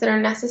certain things that are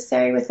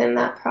necessary within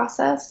that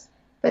process,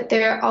 but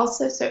there are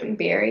also certain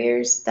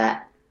barriers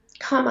that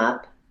come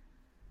up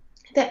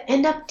that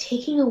end up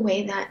taking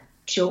away that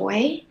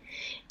joy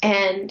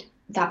and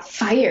that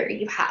fire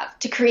you have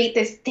to create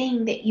this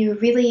thing that you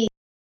really.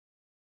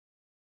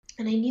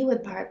 And I knew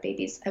with Pirate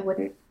Babies I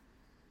wouldn't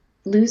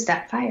lose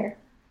that fire.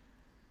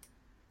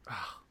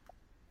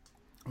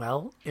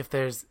 Well, if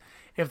there's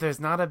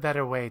not a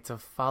better way to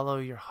follow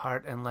your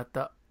heart and let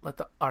the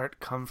art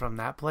come from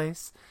that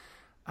place,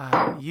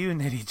 you,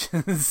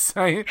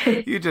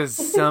 Nidhi, you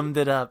just summed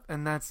it up,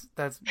 and that's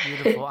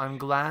beautiful. I'm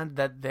glad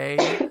that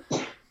they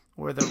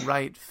were the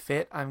right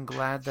fit. I'm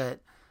glad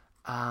that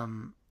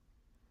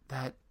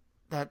that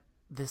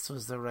this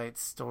was the right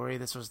story.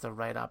 This was the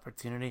right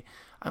opportunity.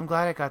 I'm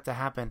glad it got to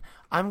happen.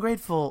 I'm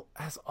grateful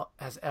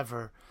as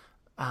ever.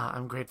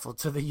 I'm grateful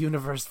to the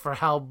universe for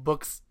how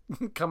books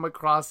come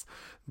across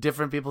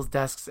different people's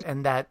desks,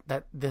 and that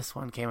this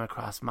one came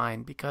across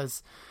mine,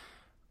 because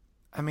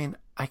I mean,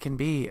 I can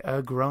be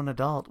a grown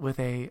adult with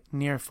a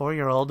near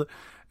 4-year-old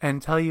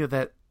and tell you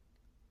that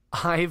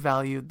I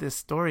valued this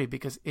story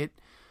because it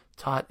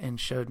taught and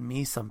showed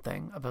me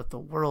something about the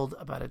world,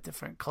 about a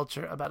different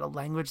culture, about a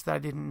language that I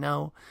didn't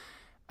know,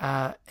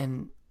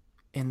 and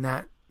in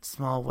that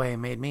small way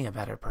made me a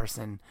better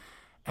person.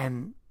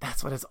 And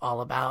that's what it's all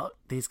about,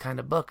 these kind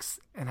of books,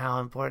 and how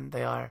important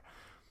they are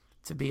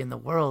to be in the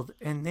world.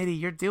 And Nidhi,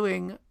 you're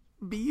doing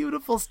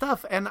beautiful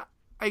stuff. And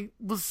I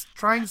was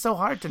trying so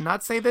hard to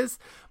not say this,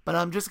 but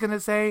I'm just going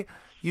to say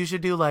you should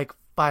do like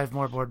 5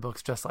 more board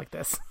books just like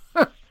this.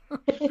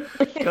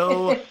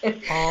 Go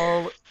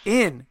all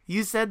in.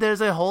 You said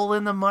there's a hole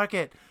in the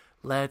market.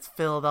 Let's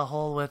fill the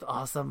hole with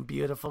awesome,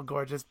 beautiful,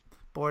 gorgeous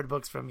board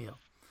books from you.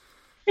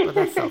 But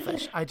that's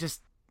selfish. I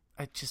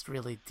just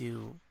really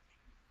do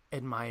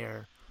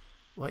admire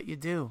what you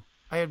do.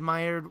 I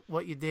admired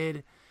what you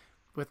did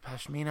with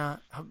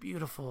Pashmina, how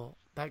beautiful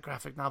that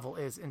graphic novel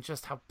is, and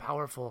just how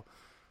powerful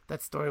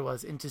that story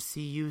was. And to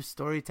see you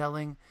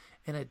storytelling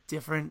in a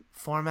different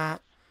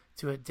format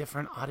to a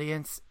different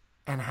audience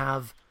and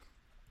have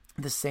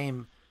the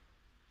same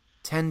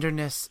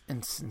tenderness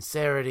and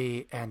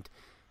sincerity and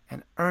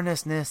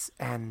earnestness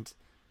and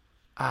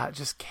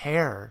just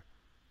care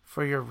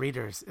for your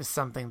readers is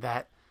something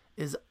that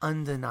is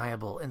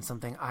undeniable and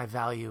something I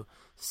value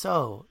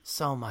so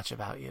much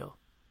about you.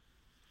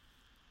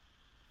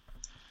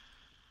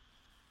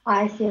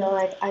 I feel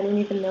like I don't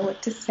even know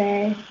what to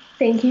say.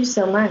 Thank you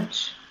so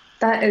much.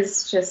 That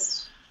is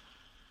just,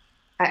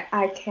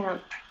 I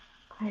can't,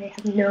 I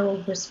have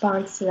no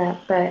response to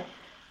that, but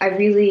I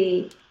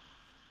really,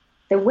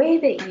 the way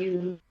that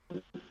you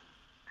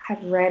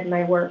have read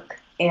my work,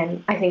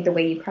 and I think the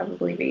way you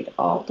probably read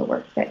all the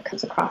work that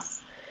comes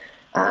across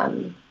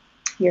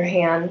your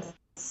hands,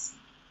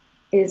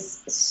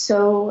 is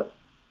so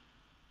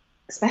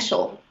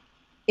special.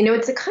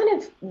 It's a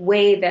kind of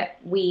way that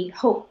we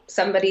hope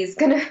somebody's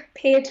going to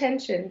pay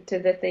attention to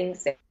the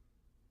things that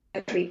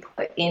we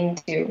put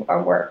into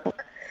our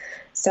work.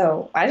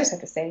 So I just have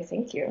to say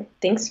thank you.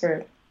 Thanks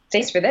for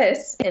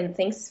this, and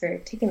thanks for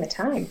taking the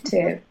time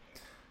to,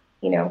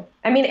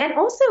 and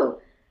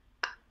also,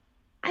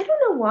 I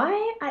don't know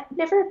why it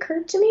never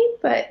occurred to me,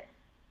 but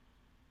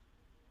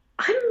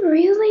I'm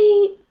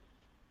really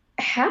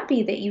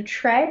happy that you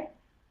tried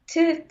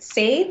to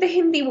say the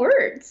Hindi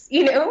words.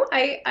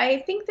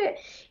 I think that,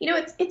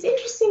 it's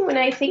interesting when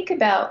I think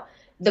about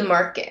the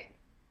market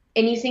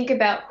and you think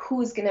about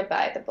who's going to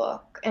buy the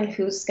book and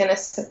who's going to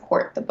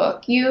support the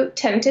book. You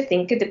tend to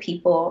think of the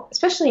people,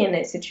 especially in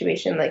a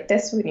situation like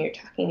this when you're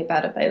talking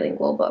about a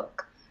bilingual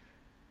book,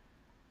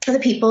 the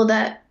people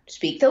that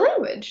speak the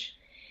language.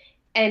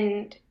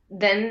 And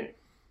then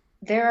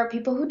there are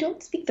people who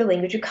don't speak the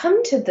language, who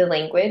come to the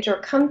language or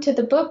come to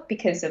the book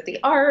because of the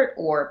art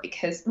or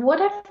because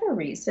whatever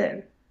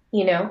reason,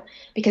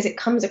 because it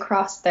comes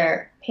across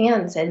their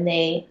hands and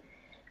they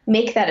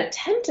make that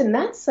attempt. And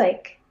that's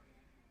like,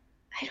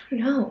 I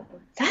don't know,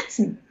 that's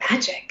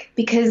magic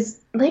because,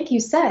 like you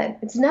said,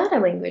 it's not a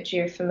language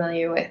you're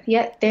familiar with,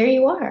 yet there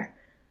you are,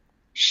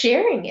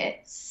 sharing it,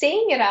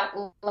 saying it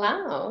out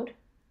loud,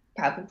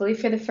 probably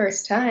for the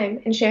first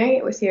time, and sharing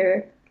it with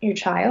your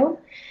child.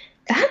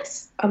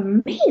 That's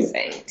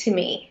amazing to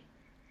me.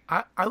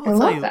 I will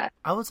tell you that.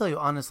 I will tell you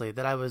honestly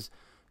that I was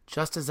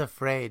just as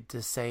afraid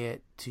to say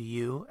it to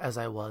you as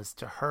I was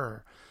to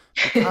her,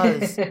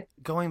 because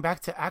going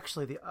back to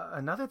actually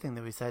another thing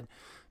that we said,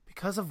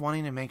 because of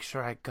wanting to make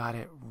sure I got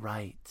it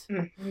right,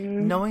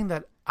 knowing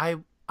that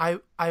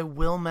I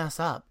will mess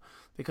up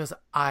because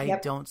I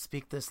don't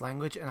speak this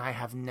language and I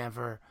have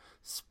never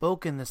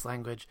spoken this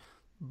language,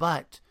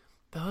 but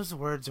those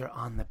words are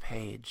on the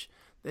page.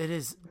 It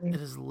is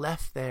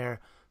left there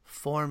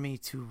for me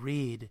to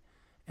read,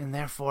 and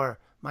therefore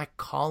my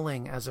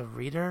calling as a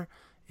reader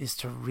is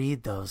to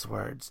read those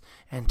words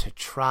and to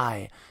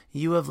try.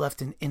 You have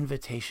left an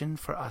invitation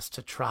for us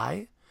to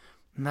try,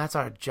 and that's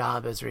our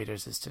job as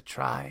readers, is to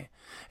try.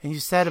 And you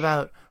said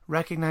about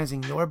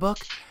recognizing your book,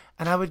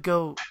 and I would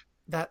go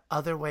that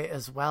other way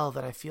as well,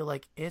 that I feel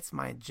like it's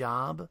my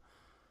job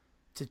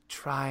to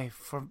try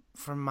for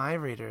my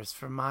readers,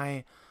 for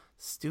my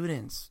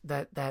students,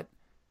 that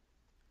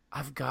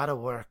I've got to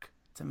work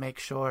to make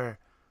sure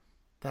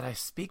that I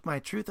speak my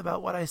truth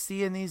about what I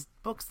see in these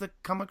books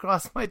that come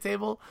across my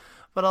table,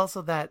 but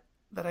also that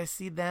I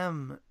see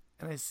them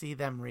and I see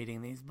them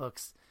reading these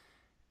books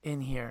in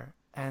here.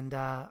 And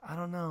I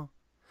don't know,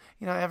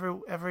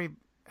 every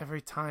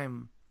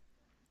time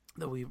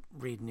that we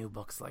read new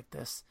books like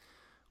this,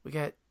 we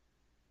get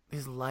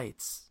these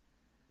lights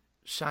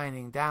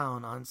shining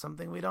down on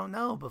something we don't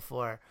know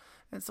before.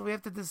 And so we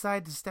have to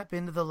decide to step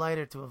into the light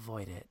or to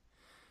avoid it.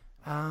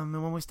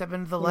 And when we step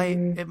into the light,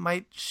 it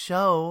might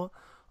show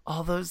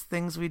all those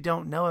things we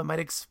don't know. It might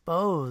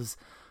expose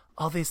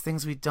all these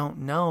things we don't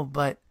know,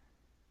 but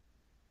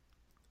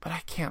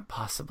I can't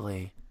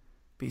possibly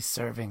be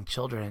serving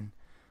children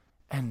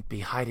and be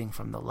hiding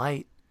from the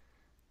light.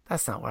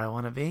 That's not where I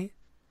want to be.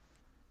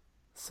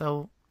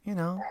 So, you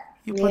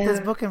put this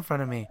book in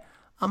front of me.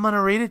 I'm going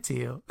to read it to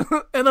you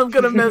and I'm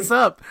going to mess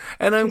up.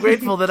 And I'm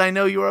grateful that I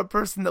know you're a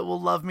person that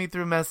will love me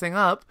through messing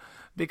up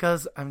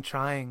because I'm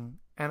trying.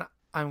 And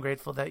I'm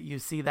grateful that you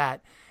see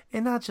that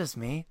in not just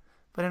me,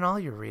 but in all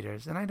your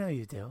readers. And I know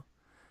you do.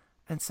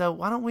 And so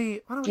why don't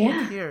we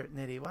end here,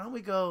 Nidhi? Why don't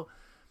we go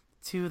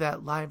to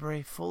that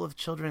library full of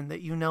children that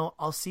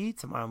I'll see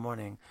tomorrow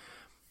morning?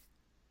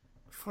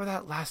 For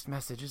that last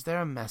message, is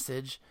there a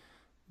message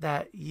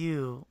that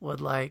you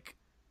would like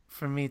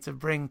for me to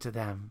bring to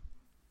them?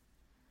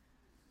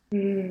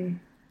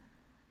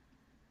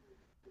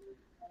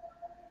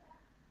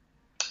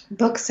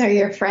 Books are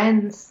your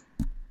friends.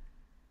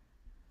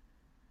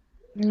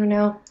 I don't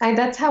know.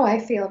 That's how I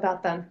feel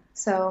about them.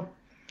 So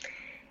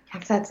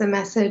if that's a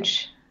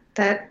message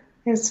that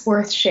is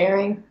worth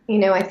sharing,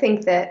 I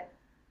think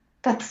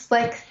that's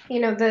like,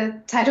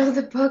 the title of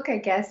the book, I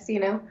guess,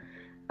 in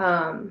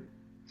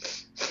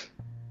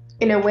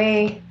a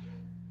way,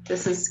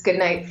 this is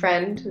Goodnight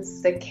Friend, this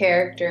is the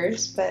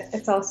characters, but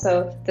it's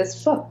also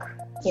this book,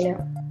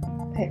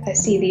 I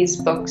see these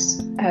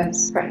books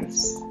as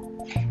friends.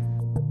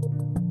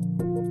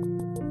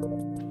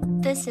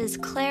 This is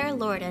Claire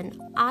Lorden,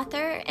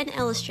 author and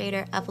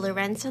illustrator of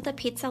Lorenzo the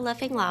Pizza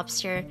Loving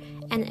Lobster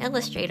and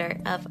illustrator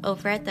of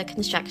Over at the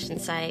Construction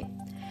Site.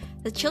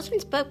 The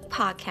Children's Book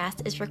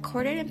Podcast is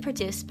recorded and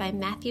produced by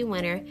Matthew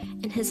Winter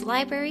in his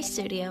library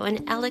studio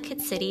in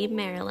Ellicott City,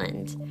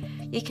 Maryland.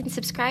 You can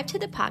subscribe to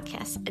the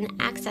podcast and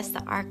access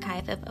the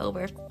archive of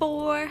over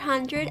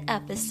 400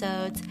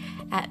 episodes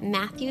at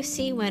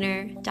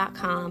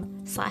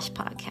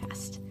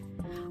matthewcwinter.com/podcast.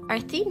 Our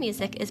theme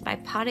music is by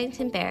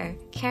Poddington Bear,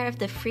 care of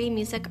the Free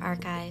Music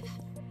Archive.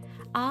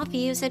 All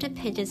views and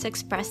opinions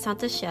expressed on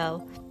the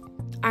show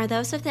are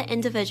those of the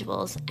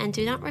individuals and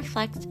do not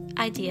reflect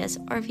ideas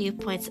or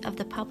viewpoints of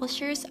the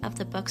publishers of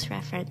the books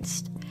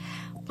referenced.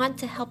 Want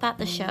to help out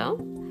the show?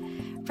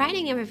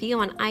 Writing a review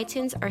on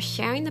iTunes or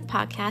sharing the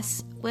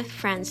podcast with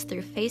friends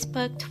through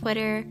Facebook,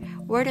 Twitter,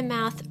 word of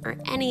mouth, or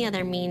any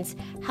other means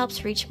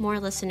helps reach more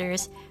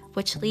listeners,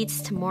 which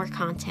leads to more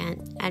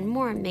content and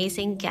more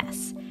amazing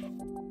guests.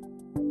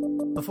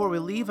 Before we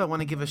leave, I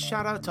want to give a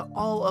shout out to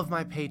all of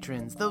my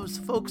patrons, those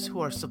folks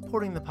who are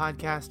supporting the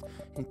podcast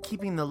and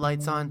keeping the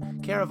lights on,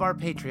 care of our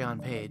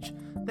Patreon page.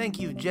 Thank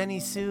you, Jenny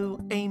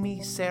Sue,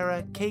 Amy,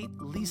 Sarah, Kate,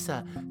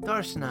 Lisa,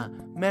 Darshana,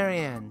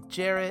 Marianne,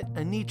 Jarrett,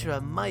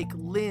 Anitra, Mike,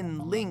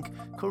 Lynn, Link,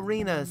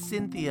 Karina,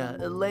 Cynthia,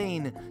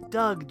 Elaine,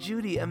 Doug,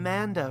 Judy,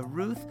 Amanda,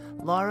 Ruth,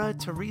 Laura,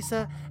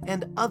 Teresa,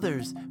 and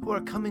others who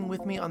are coming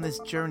with me on this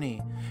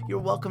journey. You're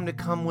welcome to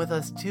come with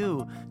us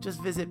too.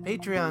 Just visit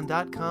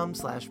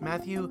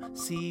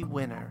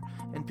patreon.com/MatthewCWinner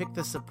and pick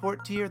the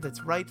support tier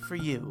that's right for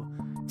you.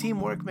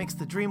 Teamwork makes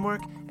the dream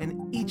work,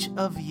 and each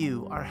of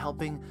you are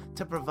helping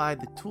to provide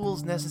the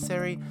tools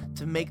necessary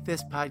to make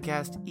this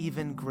podcast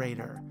even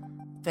greater.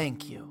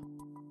 Thank you.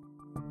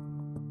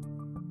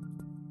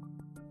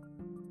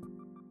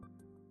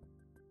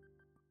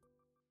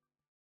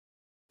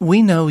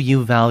 We know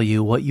you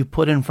value what you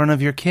put in front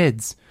of your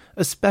kids,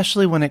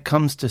 especially when it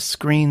comes to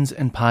screens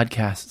and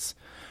podcasts.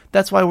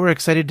 That's why we're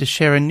excited to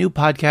share a new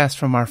podcast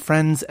from our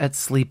friends at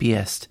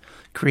Sleepiest,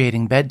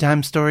 creating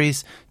bedtime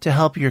stories to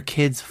help your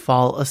kids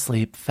fall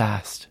asleep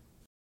fast.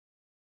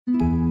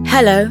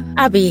 Hello,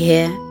 Abby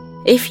here.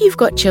 If you've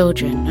got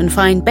children and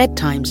find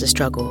bedtime's a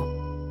struggle,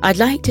 I'd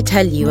like to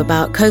tell you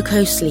about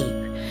Coco Sleep,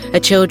 a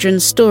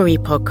children's story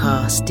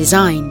podcast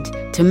designed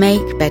to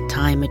make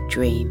bedtime a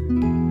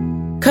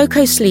dream.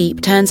 Coco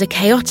Sleep turns a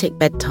chaotic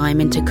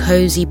bedtime into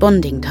cozy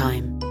bonding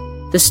time.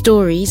 The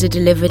stories are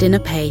delivered in a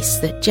pace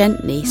that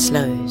gently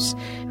slows.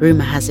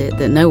 Rumour has it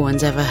that no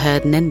one's ever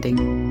heard an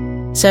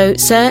ending. So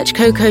search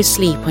Coco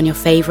Sleep on your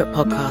favourite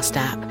podcast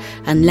app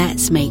and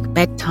let's make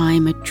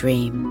bedtime a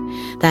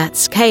dream.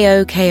 That's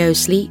KOKO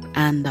Sleep,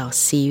 and I'll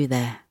see you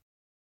there.